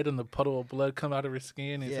through her head, and the puddle of blood come out of her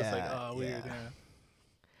skin. It's just like, Yeah, oh, weird. yeah. Yeah.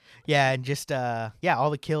 Yeah, and just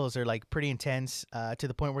all the kills are like pretty intense to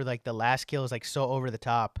the point where like the last kill is like so over the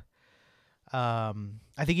top. I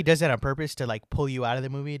think he does that on purpose to like pull you out of the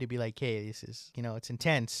movie, to be like, hey, this is, it's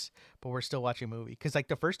intense, but we're still watching a movie. Because like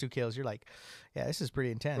the first two kills, you're like, yeah, this is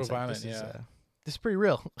pretty intense. Real Like, violent, this is yeah. this is pretty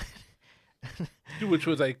real. Dude, which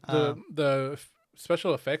was like the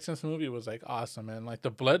special effects in this movie was like awesome, man. Like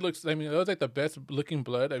the blood looks. I mean, it was like the best looking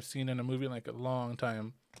blood I've seen in a movie in like a long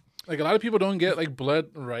time. Like a lot of people don't get like blood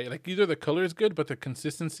right. Like either the color is good, but the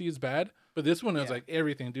consistency is bad. But this one is Yeah. like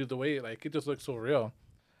everything, dude. The way like it just looks so real,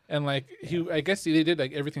 and like I guess they did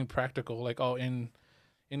like everything practical, like all in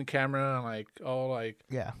camera, and like all like.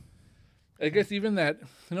 Yeah. I guess even that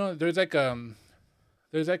there's like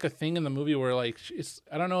a thing in the movie where like it's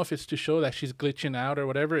I don't know if it's to show that she's glitching out or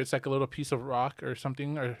whatever. It's like a little piece of rock or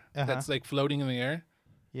something or that's like floating in the air.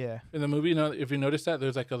 Yeah. In the movie, if you notice that,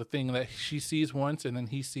 there's like a thing that she sees once and then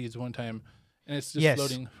he sees one time, and it's just Yes.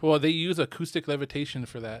 floating. Well, they use acoustic levitation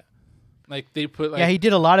for that. Like they put like Yeah, he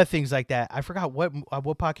did a lot of things like that. I forgot what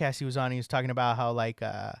podcast he was on. He was talking about how like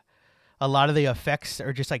a lot of the effects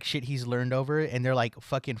are just like shit he's learned over, and they're like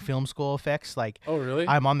fucking film school effects. Like, oh really?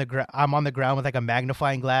 I'm on the ground with like a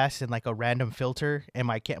magnifying glass and like a random filter, and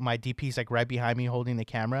my DP's like right behind me holding the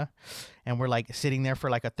camera, and we're like sitting there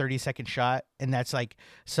for like a 30-second shot, and that's like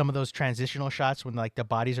some of those transitional shots when like the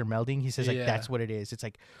bodies are melding. He says like Yeah. that's what it is. It's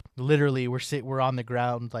like literally we're on the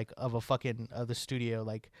ground like of the studio,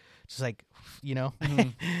 like just like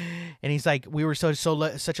Mhm. and he's like, we were such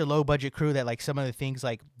a low budget crew that like some of the things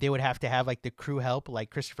like they would have to have like the crew help, like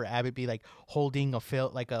Christopher Abbott be like holding a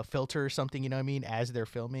filter or something, you know what I mean, as they're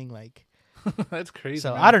filming, like. That's crazy.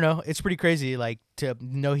 So man. I don't know, it's pretty crazy, like to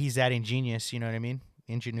know he's that ingenious, you know what I mean,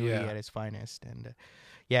 ingenuity Yeah. at its finest, and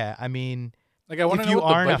yeah, I mean, Like I want if to know you what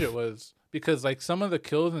the aren't a budget was, because like some of the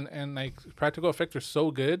kills and like practical effects are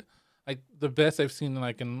so good, like the best I've seen in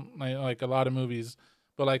like a lot of movies.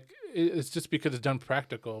 But like it's just because it's done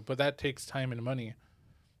practical, but that takes time and money.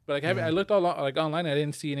 But like I looked all like online, I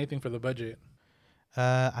didn't see anything for the budget.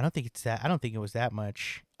 I don't think it was that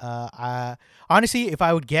much. Honestly, if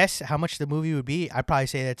I would guess how much the movie would be, I'd probably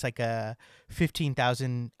say that's like a $15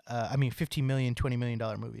 million, $20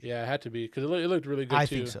 million movie. Yeah, it had to be because it looked really good I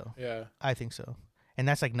too. think so. Yeah, I think so. And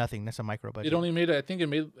that's like nothing. That's a micro budget. it only made I think it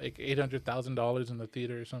made like $800,000 in the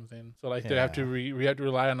theater or something. So like they have to we have to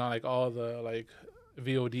rely on like all the like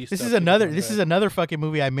VOD stuff. This is to this is fund another fucking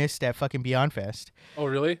movie I missed at fucking Beyond Fest. that. Oh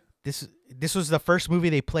really? This was the first movie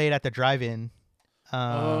they played at the drive-in.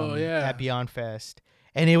 Oh, yeah. At Beyond Fest,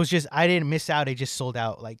 and it was just I didn't miss out. It just sold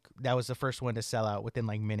out. Like that was the first one to sell out within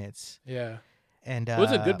like minutes. Yeah. And It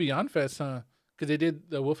was a good Beyond Fest, huh? Because they did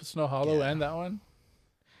the Wolf of Snow Hollow Yeah. and that one.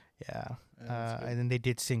 Yeah. Yeah, that's good. And then they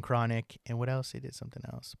did Synchronic, and what else? They did something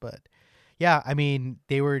else, but yeah, I mean,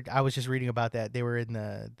 they were. I was just reading about that. They were in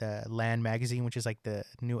the Land magazine, which is like the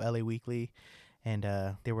new LA Weekly, and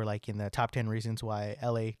they were like in the top 10 reasons why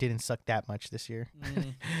LA didn't suck that much this year. Mm.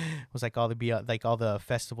 It was like all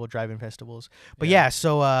the drive-in festivals. But Yeah. yeah,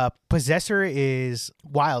 so Possessor is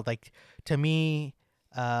wild. Like to me,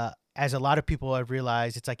 as a lot of people have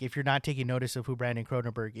realized, it's like if you're not taking notice of who Brandon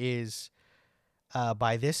Cronenberg is,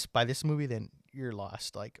 by this movie, then you're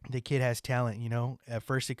lost. Like the kid has talent, you know. At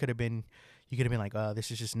first, you could have been like, oh, this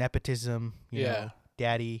is just nepotism, you Yeah. know,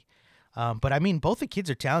 daddy. But I mean, both the kids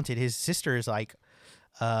are talented. His sister is like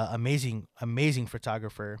amazing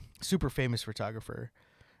photographer, super famous photographer.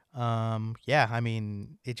 Yeah, I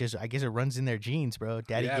mean, I guess it runs in their genes, bro.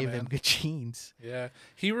 Daddy Yeah, gave them man. good genes. Yeah.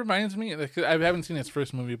 He reminds me. Like, I haven't seen his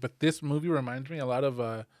first movie, but this movie reminds me a lot of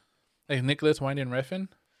like Nicholas Winding Refn,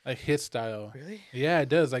 like his style. Really? Yeah, it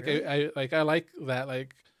does. Like Really? I like that,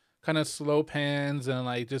 like kind of slow pans and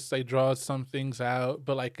like just like draws some things out,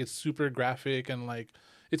 but like it's super graphic and like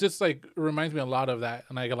it's just like it reminds me a lot of that,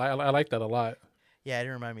 and like I like that a lot. Yeah, it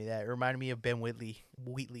didn't remind me of that. It reminded me of Ben Wheatley,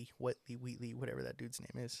 whatever that dude's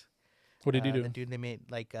name is. What did he do? The dude they made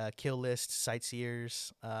like Kill List,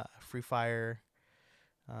 Sightseers, Free Fire.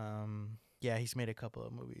 Yeah, he's made a couple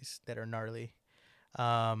of movies that are gnarly.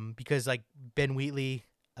 Because like Ben Wheatley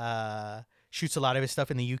shoots a lot of his stuff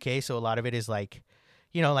in the UK, so a lot of it is like,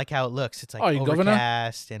 you know, like how it looks. It's like Governor?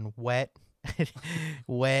 overcast and wet,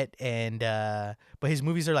 wet, and but his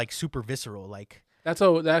movies are like super visceral. Like That's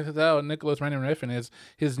how Nicholas Winding Refn is.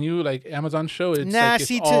 His new like Amazon show. It's nah, like it's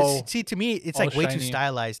to me, it's all like way too shiny.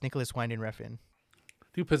 stylized. Nicholas Winding Refn.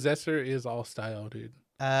 dude, Possessor is all style, dude.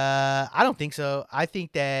 I don't think so. I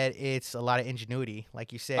think that it's a lot of ingenuity,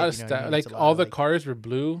 like you said. A lot of You know what I style. mean? It's Like a lot all of, the like, cars were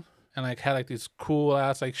blue and like had like this cool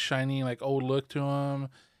ass like shiny like old look to them,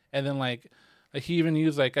 and then like he even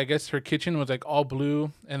used like I guess her kitchen was like all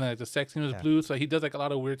blue and like the sex scene was Yeah. blue, so he does like a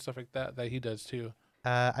lot of weird stuff like that he does too.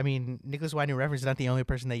 I mean, Nicholas Winding Refn is not the only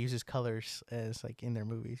person that uses colors as like in their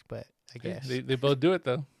movies, but I Yeah, guess. they both do it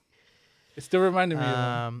though. It still reminded me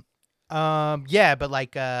of him. Yeah, but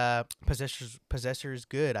like Possessor is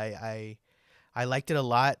good. I liked it a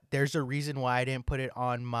lot. There's a reason why I didn't put it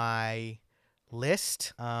on my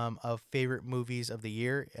list of favorite movies of the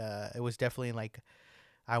year. It was definitely like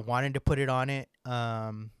I wanted to put it on it.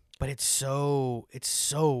 But it's so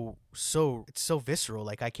visceral.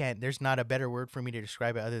 Like I can't. There's not a better word for me to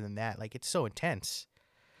describe it other than that. Like it's so intense.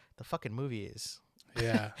 The fucking movie is.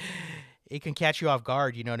 Yeah. It can catch you off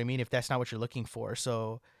guard. You know what I mean? If that's not what you're looking for.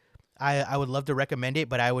 So I would love to recommend it,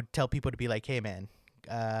 but I would tell people to be like, hey man,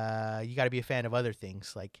 you got to be a fan of other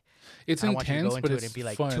things. Like It's I don't want you to intense, go but into it's it and be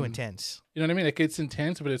like fun. too intense. You know what I mean? Like it's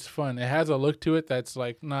intense, but it's fun. It has a look to it that's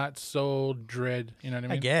like not so dread. You know what I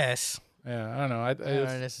I mean? guess. Yeah, I don't know. I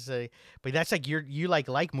don't necessarily, but that's like you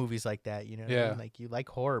like movies like that. You know what I Yeah. mean? Like you like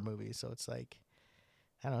horror movies, so it's like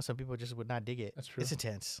I don't know. Some people just would not dig it. That's true. It's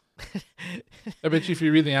intense. I bet you if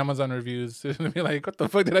you read the Amazon reviews, it's gonna be like, "What the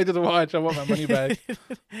fuck did I just watch? I want my money back."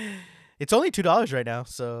 It's only $2 right now,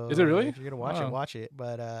 so Is it really? If you're gonna watch Wow. it, watch it.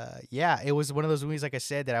 But yeah, it was one of those movies, like I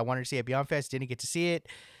said, that I wanted to see at Beyond Fest. Didn't get to see it.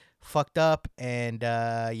 Fucked up, and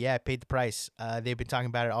yeah, I paid the price. They've been talking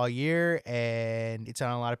about it all year, and it's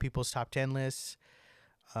on a lot of people's top 10 lists.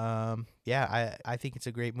 Yeah, I think it's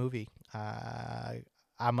a great movie.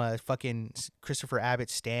 I'm a fucking Christopher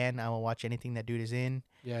Abbott stan. I will watch anything that dude is in.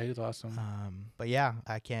 Yeah, he's awesome. But yeah,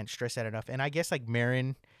 I can't stress that enough. And I guess like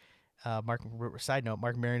Marin, side note,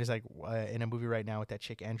 Mark Maron is like in a movie right now with that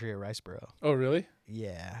chick Andrea Riseborough. Oh, really?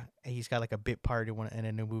 Yeah, and he's got like a bit part in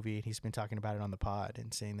a new movie, and he's been talking about it on the pod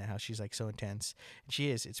and saying that how she's like so intense. And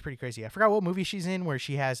she is. It's pretty crazy. I forgot what movie she's in where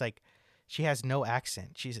she has no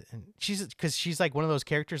accent. She's because she's like one of those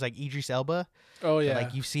characters like Idris Elba. Oh, yeah.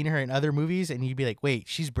 Like you've seen her in other movies, and you'd be like, wait,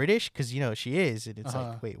 she's British, because you know she is, and it's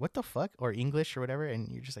Uh-huh. like, wait, what the fuck, or English or whatever, and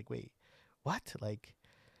you're just like, wait, what? Like,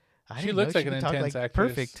 She didn't looks know like an could talk, intense actress.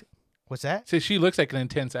 Perfect. What's that? So she looks like an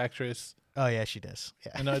intense actress. Oh yeah, she does.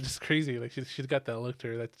 Yeah. I know, it's just crazy. Like she's got that look to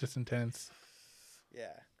her that's just intense.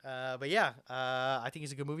 Yeah. But yeah, I think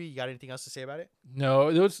it's a good movie. You got anything else to say about it? No,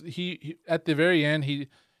 it was he at the very end. He,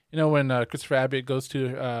 you know, when Christopher Abbott goes to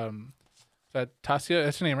that Tasia,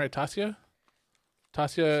 that's her name, right? Tasia.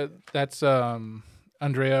 That's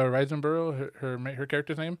Andrea Riseborough, her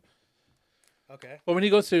character's name. Okay. Well, when he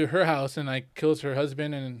goes to her house and like kills her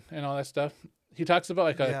husband and all that stuff, he talks about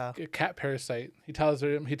like a cat parasite. He tells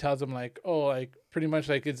him like, oh, like pretty much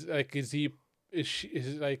like is he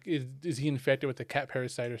infected with a cat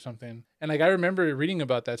parasite or something? And like I remember reading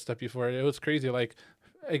about that stuff before. It was crazy. Like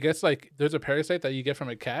I guess like there's a parasite that you get from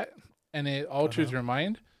a cat and it alters your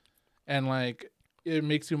mind. and like it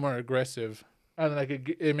makes you more aggressive. And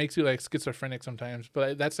like it makes you like schizophrenic sometimes,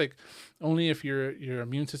 but that's like only if your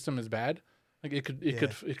immune system is bad. Like it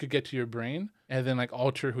could get to your brain and then like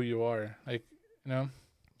alter who you are. Like, you know,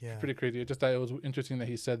 Yeah. pretty crazy. I just thought it was interesting that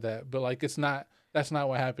he said that, but like that's not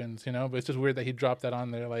what happens, you know. But it's just weird that he dropped that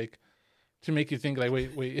on there, like to make you think like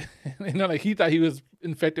wait, you know, like he thought he was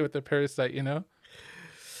infected with the parasite, you know.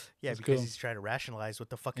 Yeah, That's because cool. he's trying to rationalize what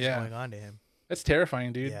the fuck is Yeah. going on to him. That's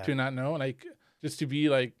terrifying, dude. Yeah. To not know, like just to be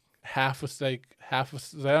like half I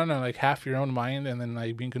don't know, like half your own mind, and then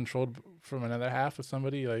like being controlled from another half of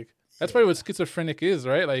somebody. Like that's probably what schizophrenic is,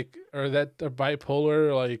 right? Like, or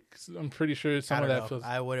bipolar. Like I'm pretty sure some I of don't that know. feels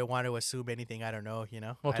I wouldn't want to assume anything. I don't know. You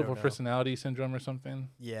know, I multiple don't know. personality syndrome or something.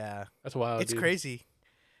 Yeah, That's wild. it's dude. crazy.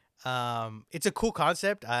 It's a cool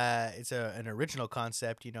concept. It's an original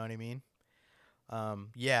concept. You know what I mean?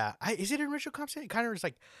 Yeah. Is it an original concept? It kind of is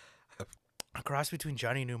like a cross between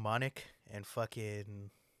Johnny Mnemonic and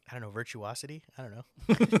fucking, I don't know, Virtuosity. I don't know.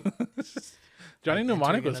 Johnny Like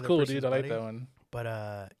Mnemonic entering was another cool, person's dude. I like body. that one.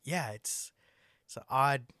 But yeah, it's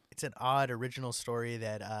an odd original story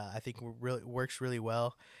that I think really works really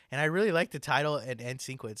well, and I really like the title and end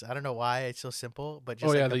sequence. I don't know why it's so simple, but just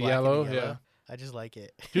Oh, like yeah, the the black and yellow, the yeah. I just like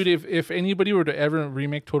it. Dude, if anybody were to ever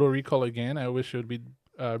remake Total Recall again, I wish it would be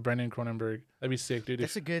Brandon Cronenberg. That'd be sick, dude.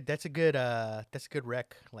 That's a good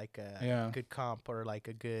rec, like Yeah. good comp or like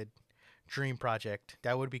a good dream project.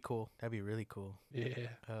 That would be cool. That'd be really cool. Yeah.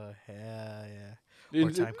 Oh hell yeah! Dude,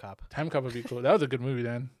 Or Time Cop. Time Cop would be cool. That was a good movie,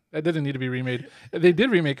 man. That doesn't need to be remade. They did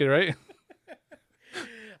remake it, right?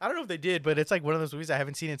 I don't know if they did, but it's like one of those movies I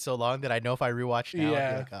haven't seen in so long that I know if I rewatch now, I'll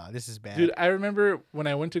Yeah. be like, oh, this is bad. Dude, I remember when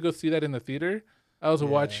I went to go see that in the theater, I was Yeah.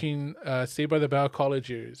 watching Saved by the Bell College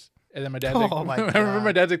Years. And then my dad's like, Oh my I remember my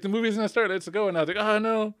God. dad's like, the movie's gonna start, let's go. And I was like, oh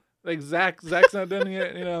no, like Zach's not done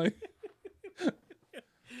yet, you know. Like,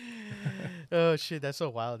 Oh shit, that's so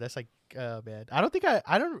wild. That's like, oh man,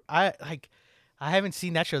 I haven't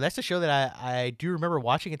seen that show. That's a show that I do remember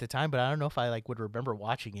watching at the time, but I don't know if I like would remember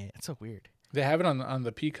watching it. It's so weird. they have it on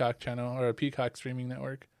the Peacock channel or a Peacock streaming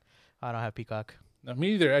network. I don't have Peacock. No,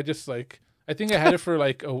 me either. I just like I think I had it for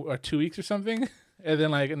like a 2 weeks or something, and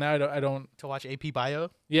then like now I don't. To watch AP Bio.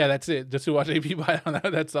 Yeah, that's it. Just to watch AP Bio.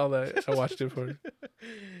 That's all that I watched it for.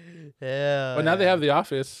 Yeah. But now they have The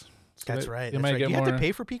Office. So That's they- right. They That's might right. get Do you more. have to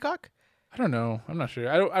pay for Peacock? I don't know. I'm not sure.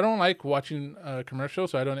 I don't like watching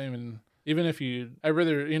commercials, so I don't even if you. I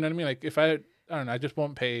rather you know what I mean. Like if I don't know, I just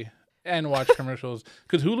won't pay and watch commercials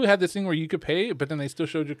because Hulu had this thing where you could pay, but then they still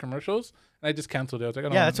showed you commercials, and I just canceled it. I was like, I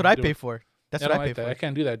don't Yeah, that's what I do pay it. for. That's I what don't I pay like that. for. I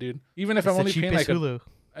can't do that, dude. Even if It's I'm the only paying cheapest like Hulu.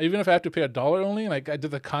 even if I have to pay $1 only, like I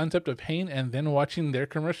did the concept of paying and then watching their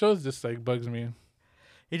commercials just like bugs me.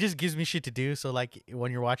 It just gives me shit to do. So like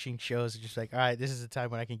when you're watching shows, it's just like, all right, this is the time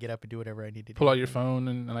when I can get up and do whatever I need to do. Pull out your phone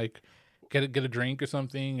and like get a drink or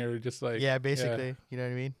something, or just like Yeah, basically. You know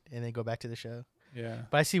what I mean? And then go back to the show. yeah.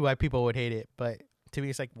 But I see why people would hate it. But to me,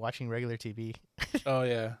 it's like watching regular TV. Oh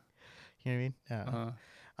yeah. You know what I mean? Yeah. Uh-huh.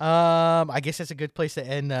 I guess that's a good place to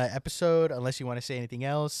end the episode, unless you want to say anything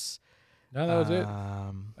else. No, that was it.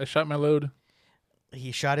 I shot my load.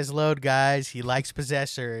 He shot his load, guys. He likes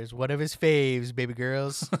Possessors, one of his faves, baby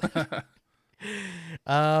girls.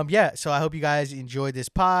 Yeah, so I hope you guys enjoyed this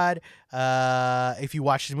pod. If you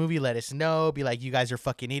watch the movie, let us know. Be like, you guys are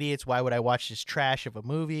fucking idiots. Why would I watch this trash of a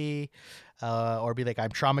movie? Or be like, I'm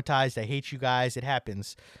traumatized. I hate you guys. It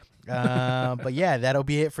happens. But yeah, that'll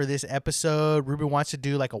be it for this episode. Ruben wants to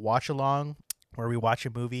do like a watch along where we watch a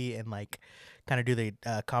movie and like kind of do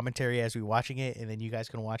the commentary as we watching it, and then you guys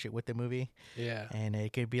can watch it with the movie. Yeah. And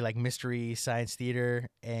it could be like mystery, science theater,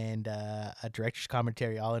 and a director's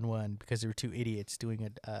commentary all in one because there were two idiots doing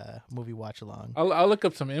a movie watch along. I'll look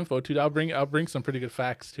up some info too. I'll bring some pretty good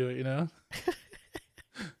facts to it. You know.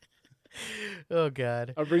 Oh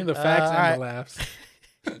God, I'll bring the facts and alright. the laughs.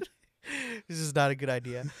 This is not a good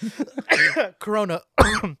idea. Corona.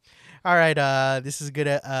 All right, this is a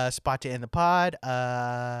good spot to end the pod.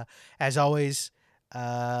 As always,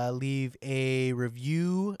 leave a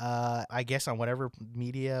review. I guess on whatever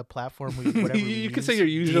media platform whatever we you can use, say your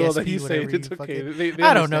usual that DSP, you say. whatever It's you okay. fucking- They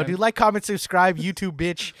I don't know, understand. dude. Like, comment, subscribe, YouTube,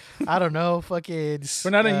 bitch. I don't know, fucking.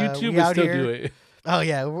 We're not on YouTube, we but out still here. do it. Oh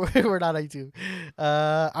yeah, we're not on YouTube.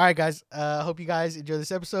 All right, guys. Hope you guys enjoy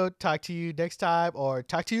this episode. Talk to you next time, or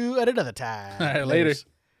talk to you at another time. All right, later. Laters.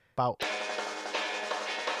 Bow.